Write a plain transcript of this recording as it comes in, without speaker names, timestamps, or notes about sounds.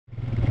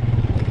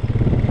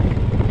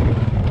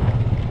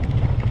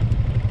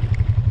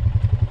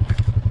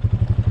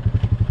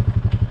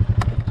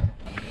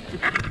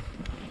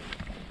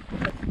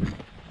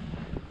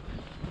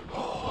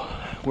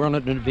We're on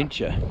an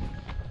adventure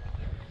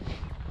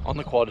on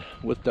the quad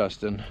with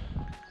Dustin.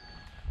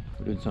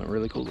 We're doing something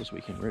really cool this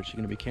weekend. We're actually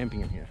going to be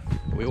camping in here.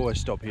 We always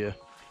stop here,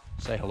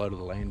 say hello to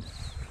the land,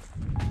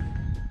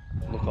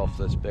 look off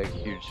this big,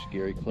 huge,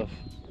 scary cliff.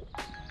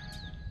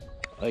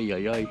 Ay,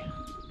 ay, ay.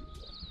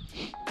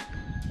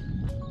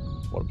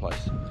 What a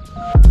place.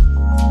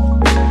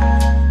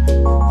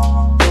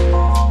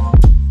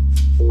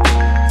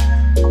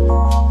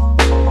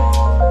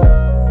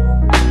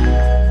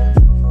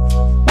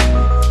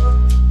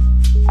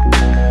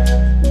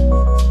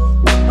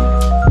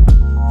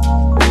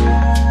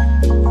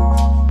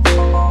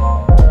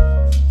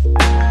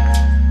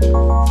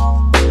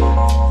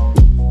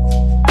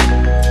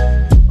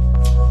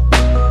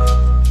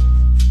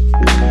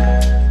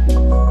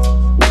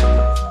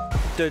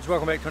 Dudes,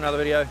 welcome back to another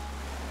video.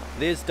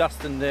 There's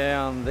Dustin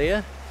down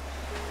there.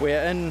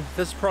 We're in,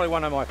 this is probably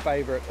one of my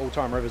favourite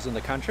all-time rivers in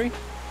the country.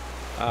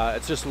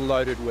 It's just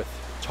loaded with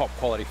top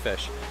quality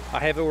fish. I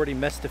have already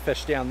missed a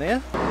fish down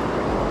there.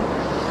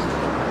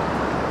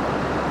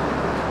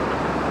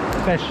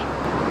 Fish.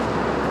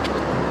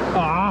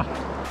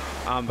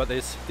 But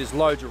there's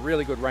loads of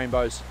really good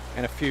rainbows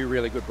and a few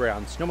really good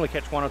browns. Normally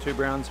catch 1 or 2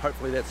 browns.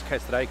 Hopefully that's the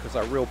case today because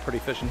they're real pretty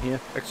fish in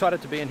here.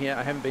 Excited to be in here.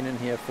 I haven't been in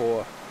here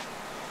for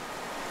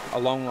a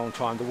long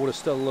time. The water's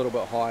still a little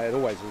bit high. It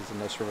always is in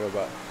this river,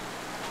 but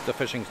the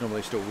fishing's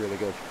normally still really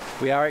good.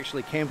 We are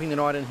actually camping the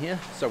night in here,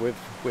 so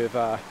we've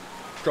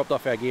dropped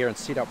off our gear and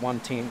set up one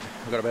tent.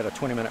 We've got about a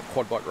 20-minute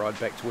quad bike ride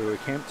back to where we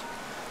camped,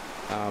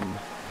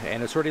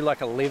 and it's already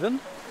like 11,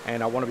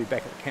 and I want to be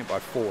back at the camp by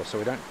 4, so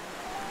we don't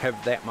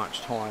have that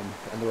much time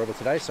in the river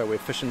today. So we're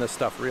fishing this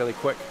stuff really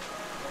quick.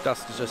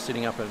 Dust is just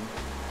setting up and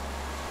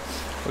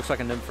looks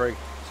like a nymph rig.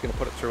 He's going to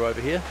put it through over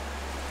here.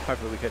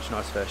 Hopefully we catch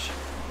nice fish.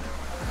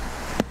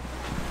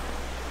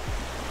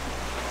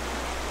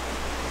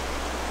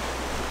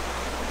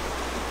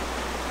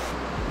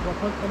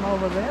 Put them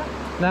over there?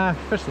 Nah,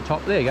 fish the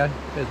top. There you go.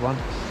 There's one.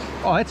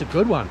 Oh, that's a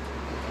good one.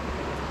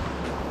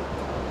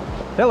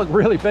 That looked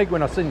really big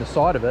when I seen the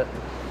side of it.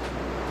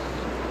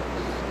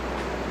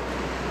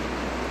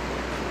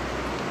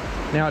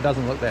 Now it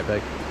doesn't look that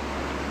big.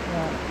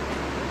 Yeah.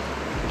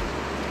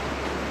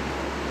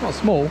 Not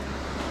small.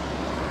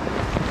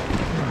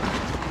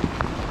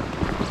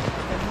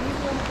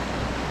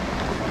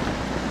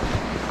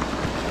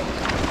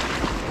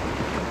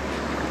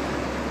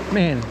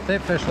 Man,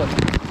 that fish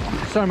looked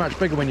so much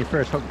bigger when you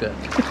first hooked it.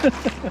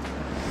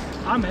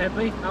 I'm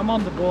happy. I'm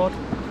on the board.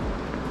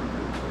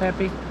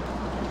 Happy.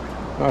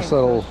 Nice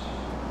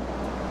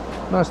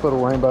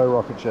little rainbow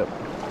rocket ship.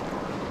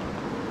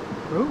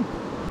 Ooh.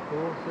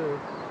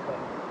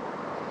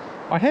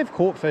 I have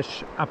caught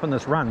fish up in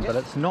this run, but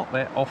it's not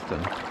that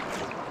often.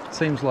 It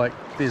seems like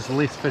there's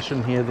less fish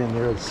in here than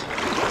there is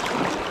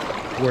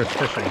worth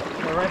fishing.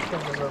 The rest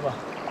of the river.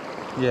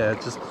 Yeah,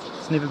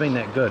 it's never been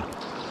that good.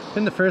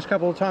 Then the first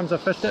couple of times I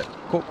fished it,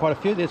 caught quite a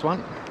few. There's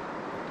one.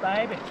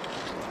 Baby.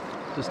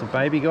 Just a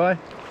baby guy.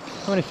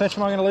 How many fish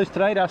am I going to lose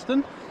today,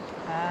 Dustin?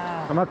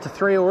 I'm up to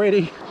 3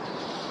 already.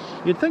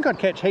 You'd think I'd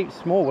catch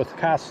heaps more with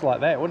casts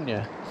like that, wouldn't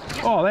you?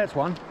 Oh, that's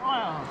one.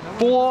 Oh,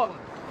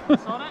 4.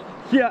 Saw that?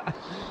 Yeah,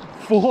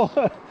 4.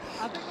 I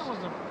think it was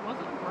a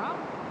brown?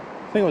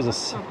 I think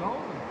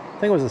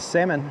it was a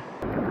salmon.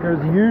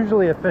 There's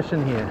usually a fish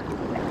in here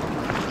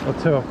or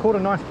 2. I've caught a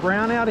nice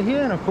brown out of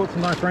here and I've caught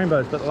some nice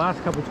rainbows, but the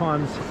last couple of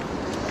times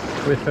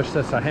we've fished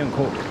this I haven't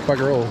caught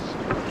bugger all.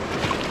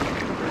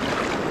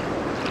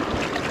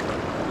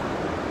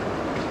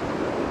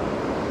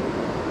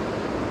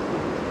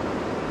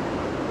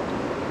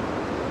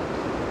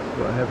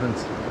 What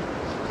happens?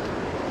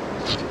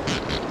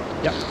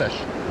 Yep, fish.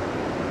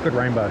 Good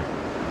rainbow.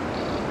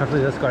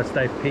 Hopefully this guy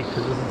stays peaked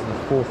because this is the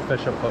 4th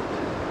fish I've hooked.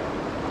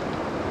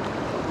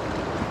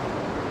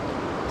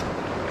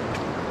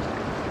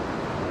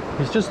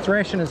 He's just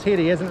thrashing his head.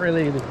 He hasn't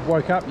really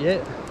woke up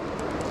yet.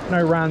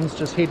 No runs,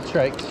 just head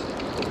shakes.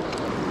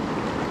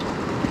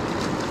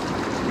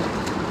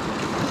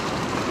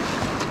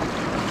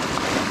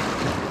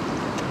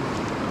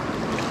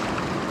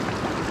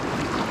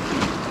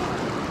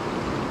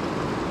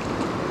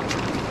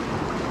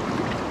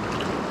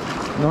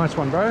 Nice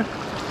one, bro.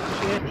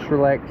 Just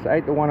relax.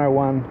 8 to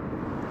 101.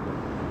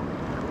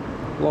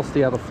 Lost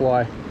the other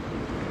fly.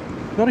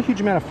 Not a huge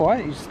amount of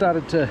fight. He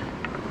started to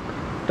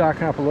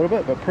darken up a little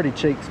bit, but pretty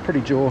cheeks, pretty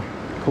jaw.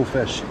 Cool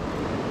fish.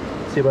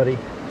 See you, buddy.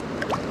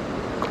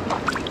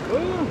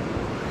 Ooh.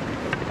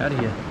 Out of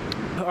here.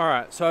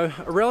 Alright, so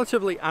a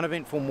relatively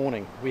uneventful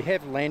morning. We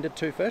have landed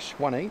 2 fish,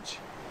 1 each,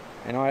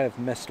 and I have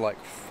missed like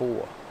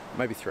 4,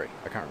 maybe 3,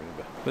 I can't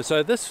remember. But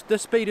so this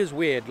speed is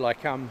weird,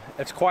 like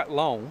it's quite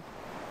long.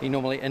 You're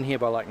normally in here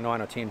by like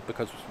 9 or 10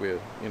 because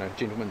we're, you know,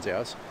 gentlemen's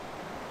hours.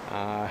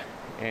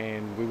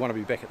 And we want to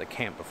be back at the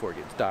camp before it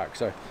gets dark,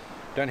 so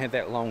don't have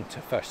that long to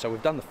fish. So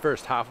we've done the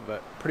first half of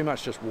it pretty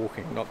much just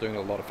walking, not doing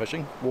a lot of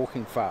fishing,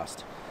 walking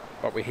fast.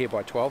 But we're here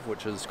by 12,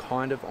 which is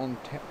kind of on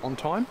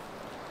time.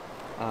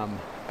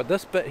 But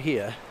this bit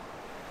here,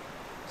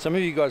 some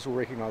of you guys will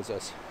recognize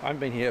this. I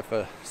haven't been here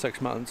for 6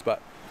 months, but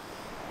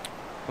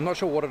I'm not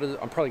sure what it is.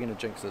 I'm probably going to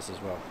jinx this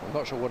as well. I'm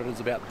not sure what it is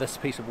about this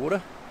piece of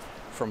water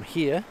from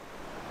here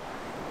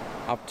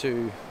up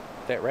to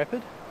that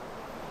rapid,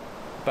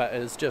 but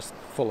it is just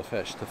full of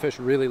fish. The fish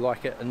really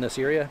like it in this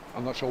area.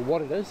 I'm not sure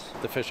what it is.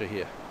 The fish are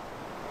here.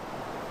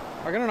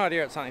 I got an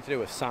idea it's something to do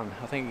with sun.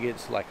 I think it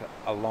gets like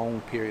a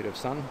long period of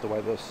sun, the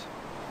way this,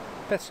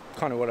 that's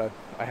kind of what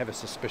I have a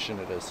suspicion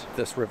it is.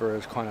 This river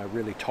is kind of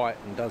really tight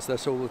and does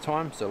this all the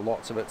time, so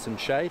lots of it's in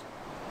shade.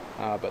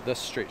 But this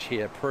stretch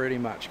here pretty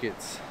much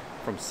gets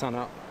from sun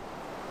up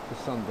to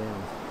sun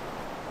down.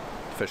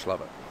 Fish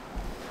love it.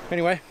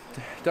 Anyway,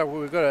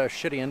 we've got a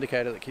shitty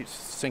indicator that keeps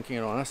sinking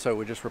it on us, so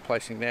we're just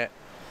replacing that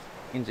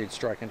NZ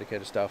strike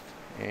indicator stuff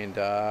and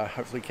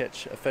hopefully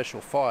catch a fish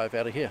or 5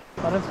 out of here.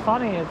 But it's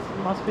funny, it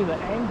must be the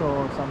angle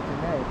or something,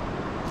 eh?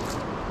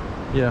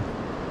 Yeah.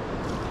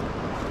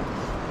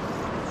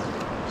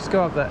 Just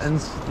go up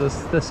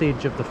this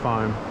edge of the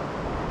foam.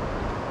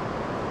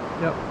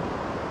 Yep.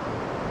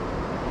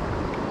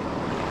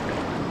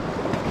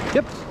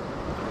 Yep.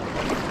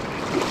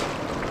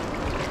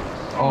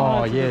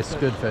 Oh yes,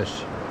 good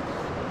fish.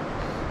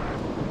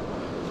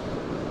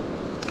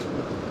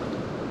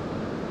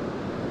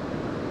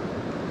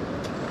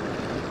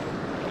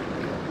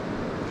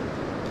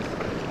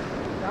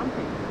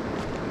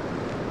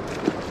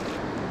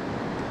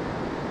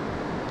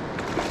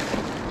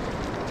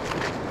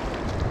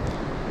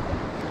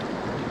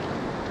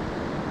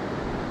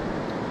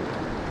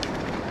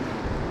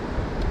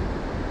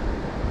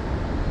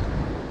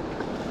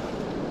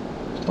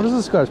 What is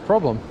this guy's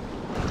problem?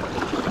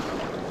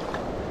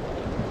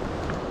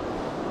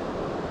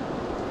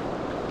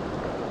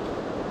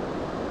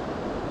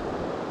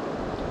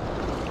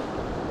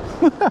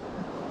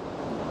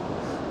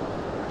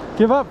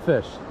 Give up,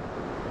 fish.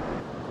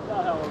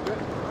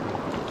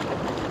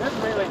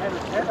 Didn't really have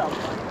his head up.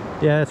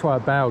 Yeah, that's why I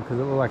bailed, because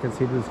it looked like his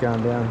head was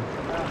going down.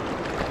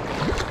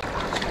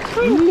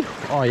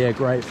 Oh yeah,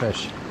 great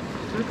fish.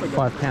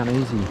 5 pound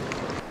easy.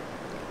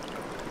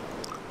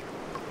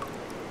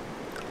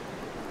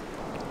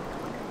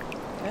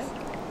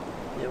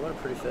 Yeah, what a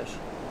pretty fish.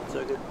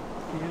 So good.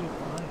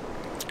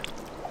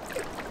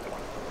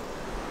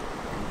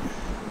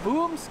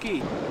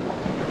 Boomski.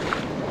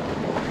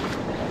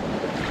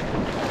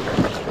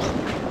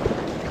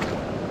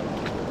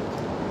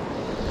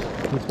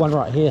 There's one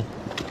right here.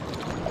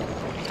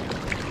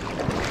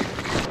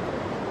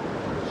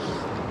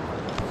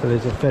 So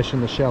there's a fish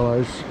in the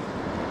shallows.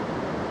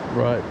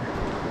 Right.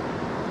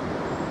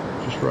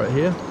 Just right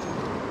here.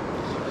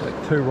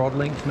 Like 2 rod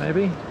lengths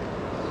maybe.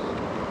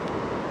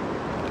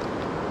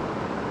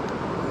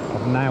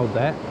 I've nailed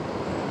that.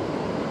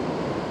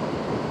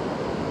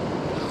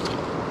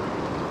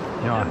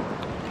 No, I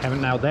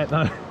haven't nailed that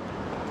though.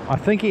 I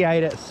think he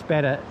ate it,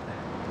 spat it,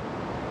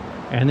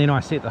 and then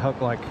I set the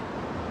hook like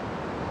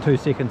 2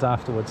 seconds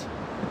afterwards.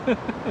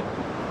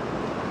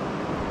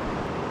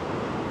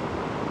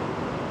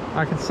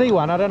 I can see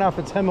one. I don't know if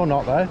it's him or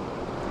not though.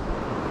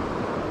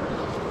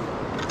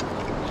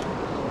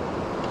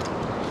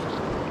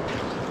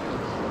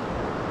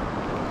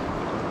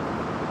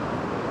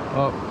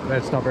 Oh,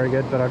 that's not very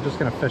good, but I'm just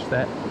going to fish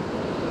that.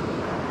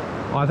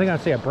 Oh, I think I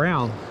see a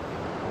brown.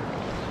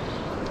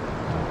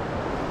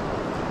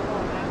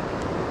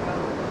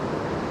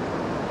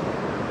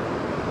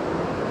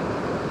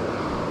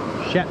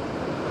 Shit.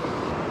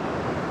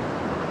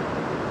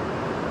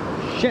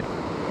 Shit.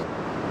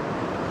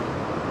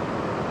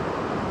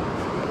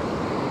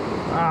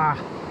 Ah.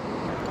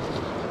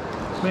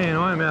 Man,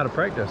 I am out of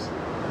practice.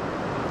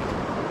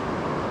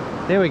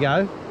 There we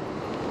go.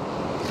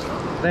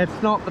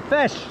 That's not the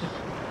fish.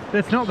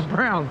 That's not the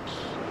brown.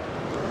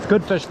 It's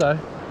good fish though.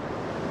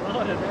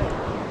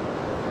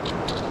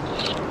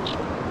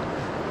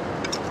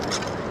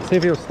 See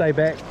if he'll stay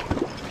back.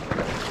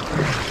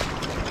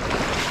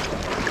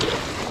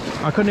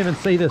 I couldn't even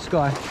see this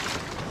guy.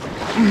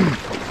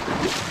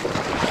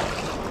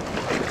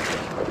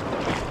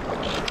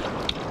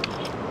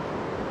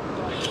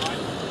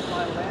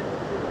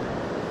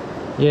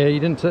 Yeah, he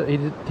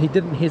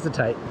didn't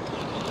hesitate.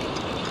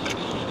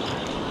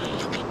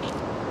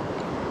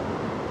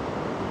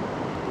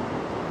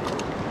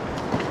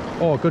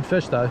 Oh, good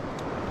fish though.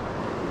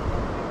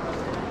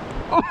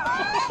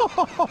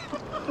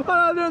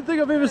 I don't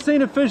think I've ever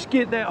seen a fish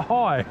get that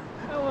high.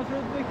 That was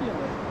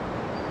ridiculous.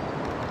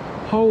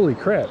 Holy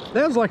crap.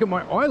 That was like at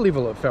my eye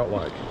level, it felt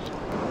like.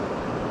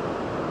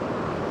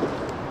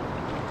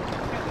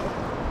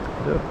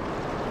 Yeah.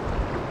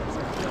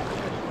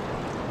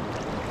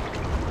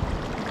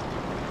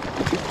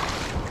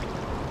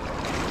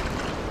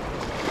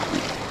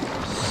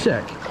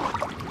 Sick.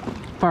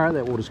 Far out,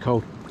 that water's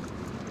cold.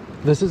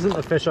 This isn't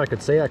the fish I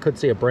could see. I could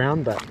see a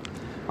brown, but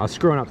I was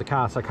screwing up the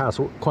cast. I cast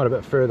quite a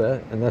bit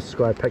further, and this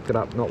guy picked it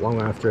up not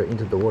long after it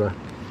entered the water.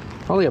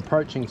 Probably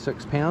approaching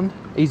 6 pound,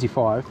 easy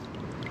 5.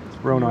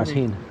 Real nice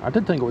hen. I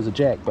did think it was a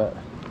jack, but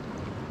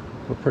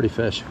a pretty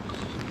fish.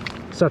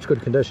 Such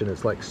good condition.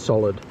 It's like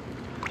solid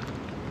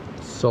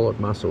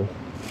muscle.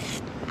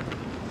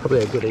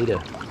 Probably a good eater.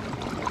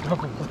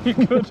 probably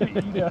good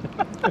eater.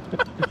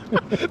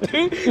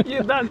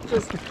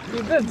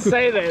 you did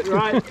say that,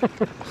 right?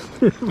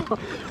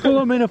 Well,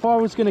 I mean, if I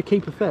was going to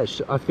keep a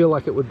fish, I feel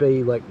like it would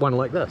be like one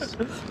like this.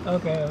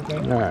 Okay, okay.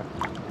 All right.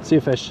 See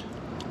you, fish.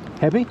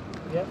 Happy?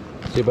 Yep.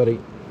 See you, buddy.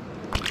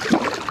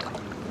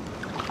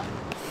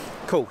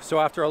 Cool. So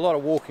after a lot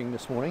of walking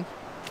this morning,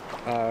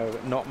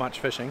 not much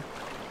fishing,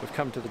 we've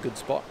come to the good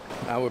spot.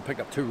 We've picked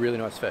up two really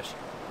nice fish.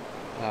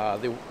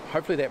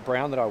 Hopefully that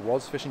brown that I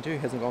was fishing to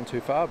hasn't gone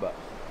too far, but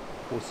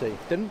we'll see.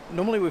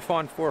 Normally we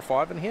find 4 or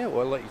 5 in here,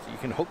 or like you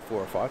can hook 4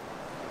 or 5,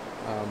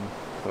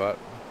 but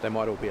they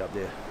might all be up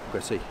there. We'll go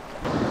see.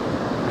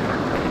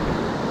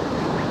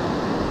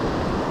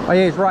 Oh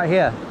yeah, he's right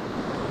here.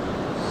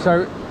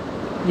 So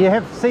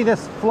you see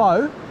this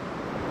flow?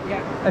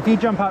 Yeah. If you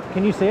jump up,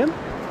 can you see him?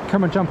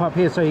 Come and jump up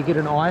here so you get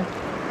an eye.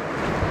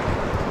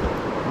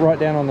 Right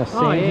down on the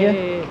sand here.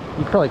 Yeah.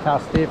 You probably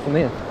cast there from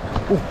there.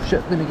 Oh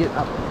shit, let me get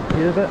up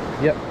here a bit.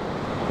 Yep.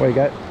 There you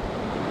go.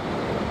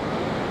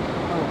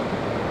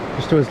 Oh.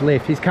 Just to his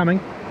left, he's coming.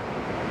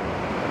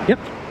 Yep.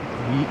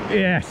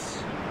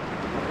 Yes.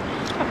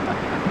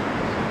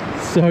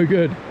 So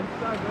good. It's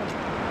so good.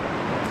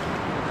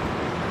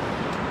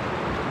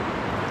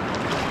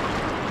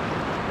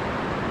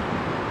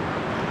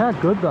 How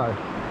good though?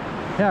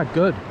 How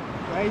good?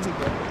 Crazy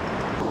good.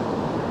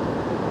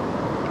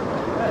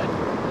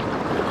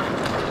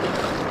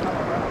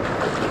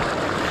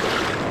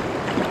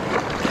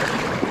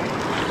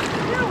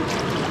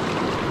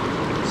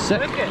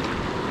 Sick.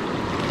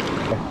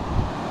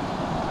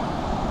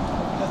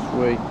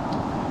 Sweet.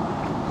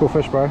 Cool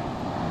fish, bro.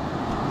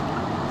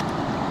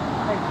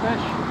 Big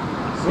fish.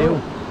 Seal.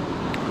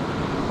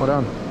 Well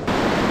done.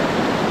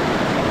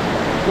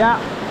 Yeah.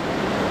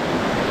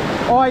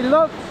 Oh, he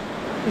looked.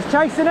 He's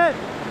chasing it.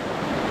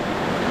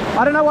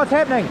 I don't know what's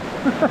happening.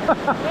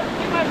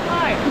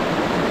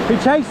 He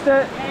chased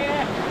it.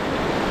 Yeah.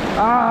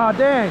 Ah,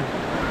 dang.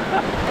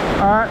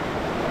 Alright.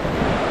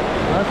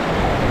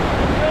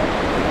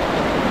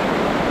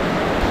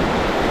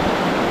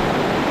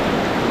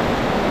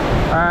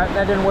 Alright,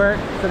 that didn't work,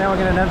 so now we're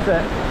going to nymph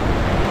it.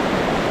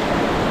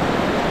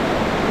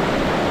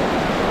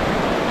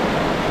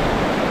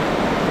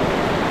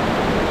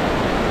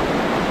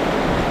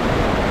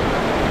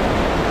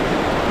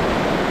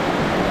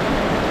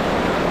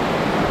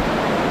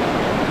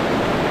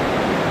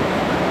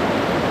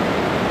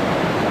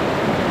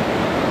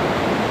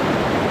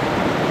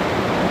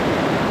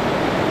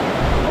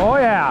 Oh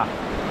yeah!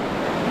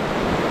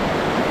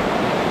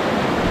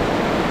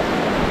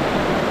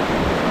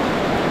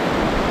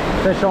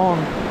 Fish on,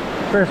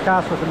 first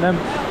cast with the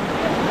nymph.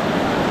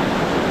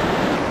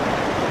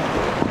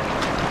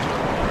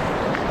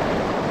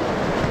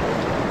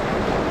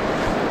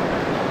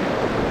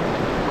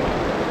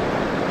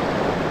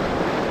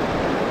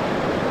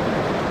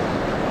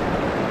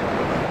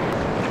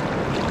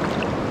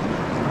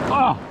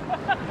 Oh!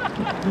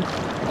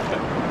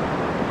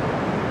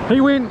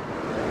 He went.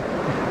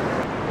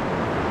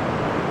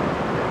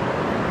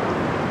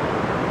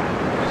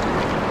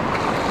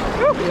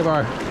 Yeah,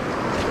 bro.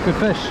 Good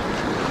fish.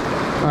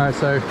 Alright,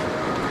 so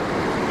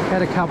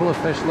had a couple of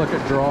fish look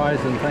at dries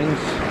and things,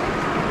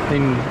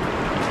 then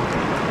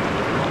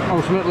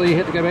ultimately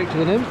had to go back to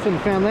the nymph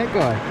and found that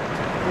guy.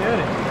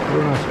 Beauty.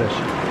 Real nice fish.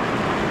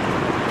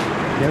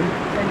 Yep.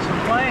 Thanks for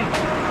playing.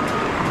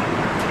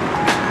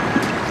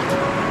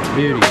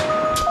 Beauty.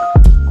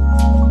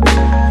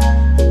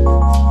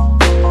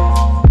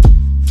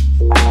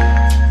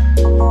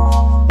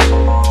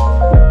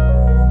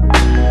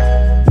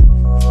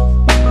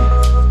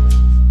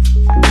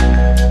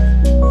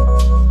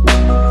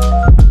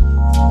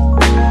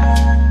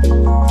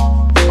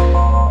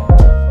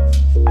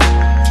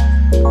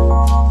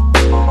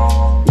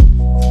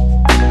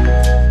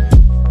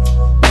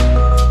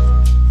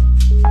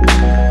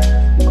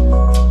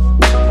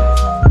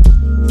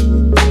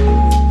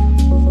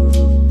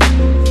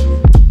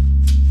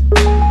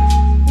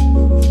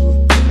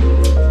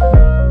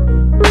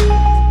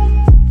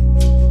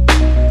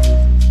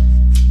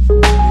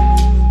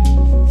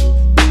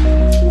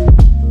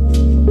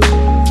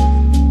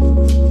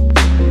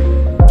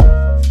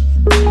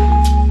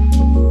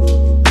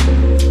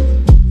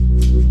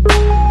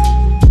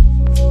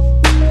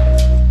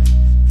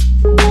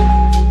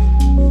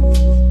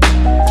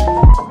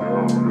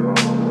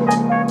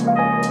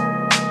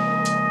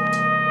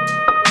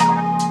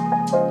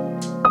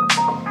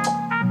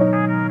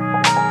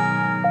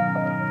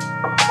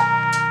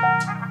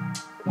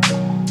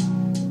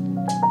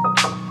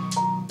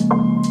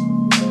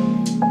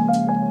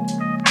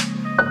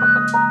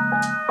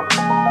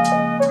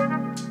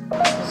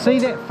 See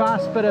that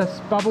fast bit of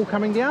bubble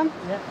coming down?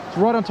 Yeah. It's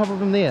right on top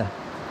of him there.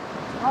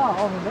 Oh,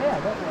 over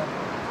there, that way.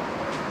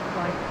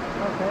 Like,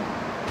 okay.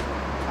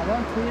 I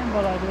don't see him,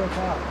 but I do a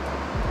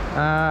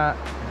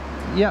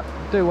count. Yep,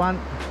 do one.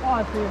 Oh,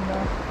 I see him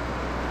now.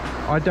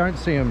 I don't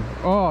see him.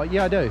 Oh,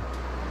 yeah, I do.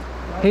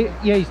 Okay.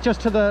 Yeah, he's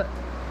just to the...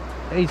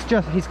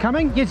 He's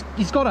coming? Yes,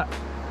 he's got it.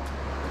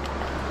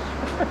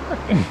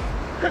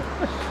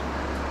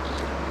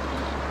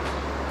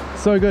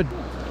 So good.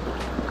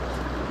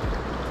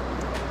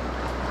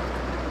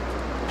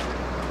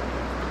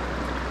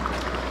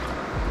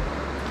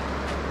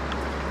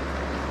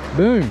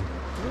 Boom.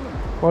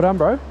 Well done,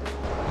 bro.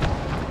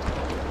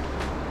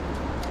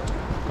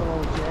 Good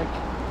old Jack.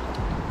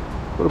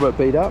 A little bit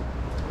beat up.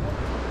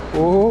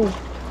 Oh,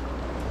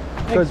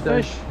 good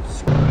Fish.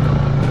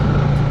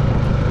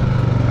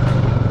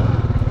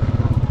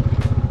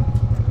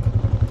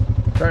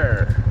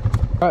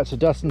 Alright, so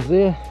Dustin's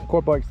there,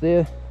 quad bike's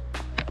there,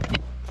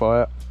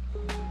 fire,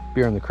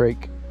 beer in the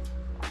creek,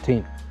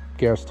 tent,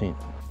 Gareth's tent.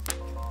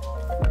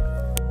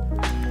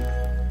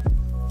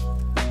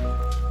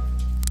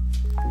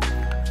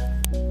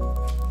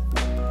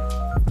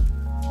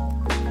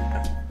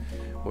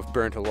 We've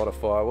burnt a lot of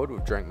firewood,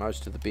 we've drank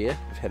most of the beer,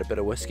 we've had a bit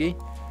of whiskey,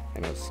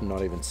 and it's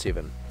not even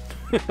 7.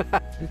 Good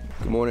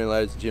morning,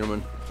 ladies and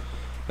gentlemen.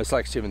 It's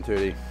like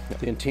 7:30.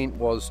 The intent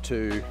was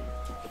to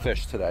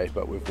fish today,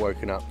 but we've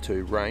woken up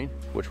to rain,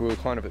 which we were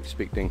kind of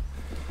expecting.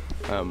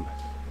 We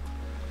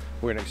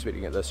weren't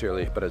expecting it this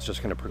early, but it's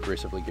just going to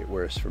progressively get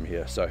worse from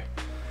here. So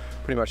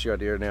pretty much the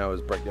idea now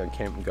is break down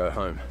camp and go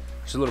home.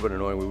 It's a little bit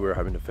annoying. We were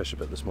hoping to fish a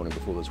bit this morning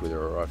before this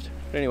weather arrived.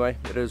 But anyway,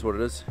 it is what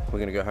it is. We're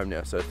going to go home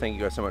now. So thank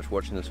you guys so much for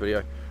watching this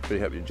video.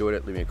 Really hope you enjoyed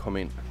it. Leave me a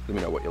comment. Let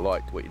me know what you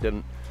liked, what you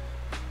didn't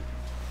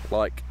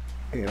like,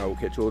 and I will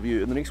catch all of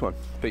you in the next one.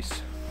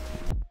 Peace.